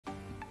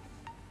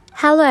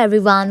Hello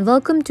everyone,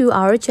 welcome to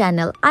our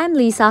channel. I'm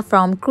Lisa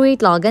from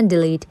Create Log and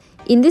Delete.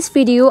 In this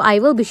video, I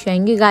will be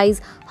showing you guys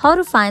how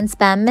to find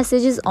spam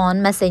messages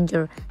on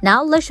Messenger.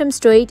 Now let's jump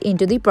straight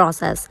into the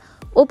process.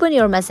 Open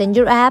your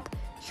Messenger app.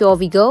 Here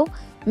we go.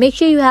 Make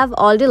sure you have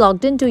already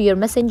logged into your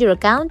Messenger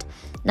account.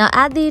 Now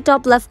at the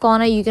top left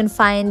corner, you can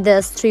find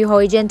this 3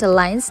 horizontal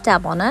lines.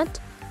 Tap on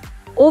it.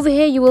 Over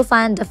here, you will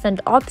find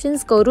different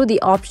options. Go to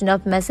the option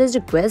of message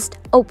request.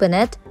 Open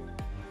it.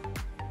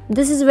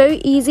 This is very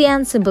easy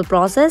and simple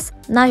process.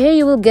 Now here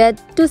you will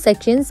get two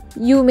sections,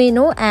 you may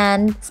know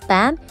and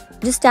spam.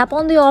 Just tap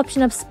on the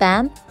option of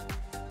spam.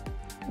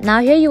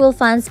 Now here you will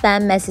find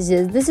spam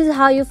messages. This is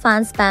how you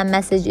find spam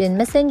message in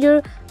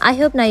Messenger. I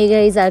hope now you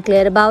guys are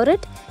clear about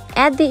it.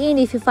 At the end,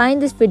 if you find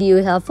this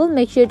video helpful,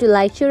 make sure to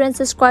like, share and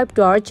subscribe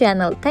to our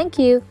channel. Thank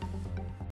you.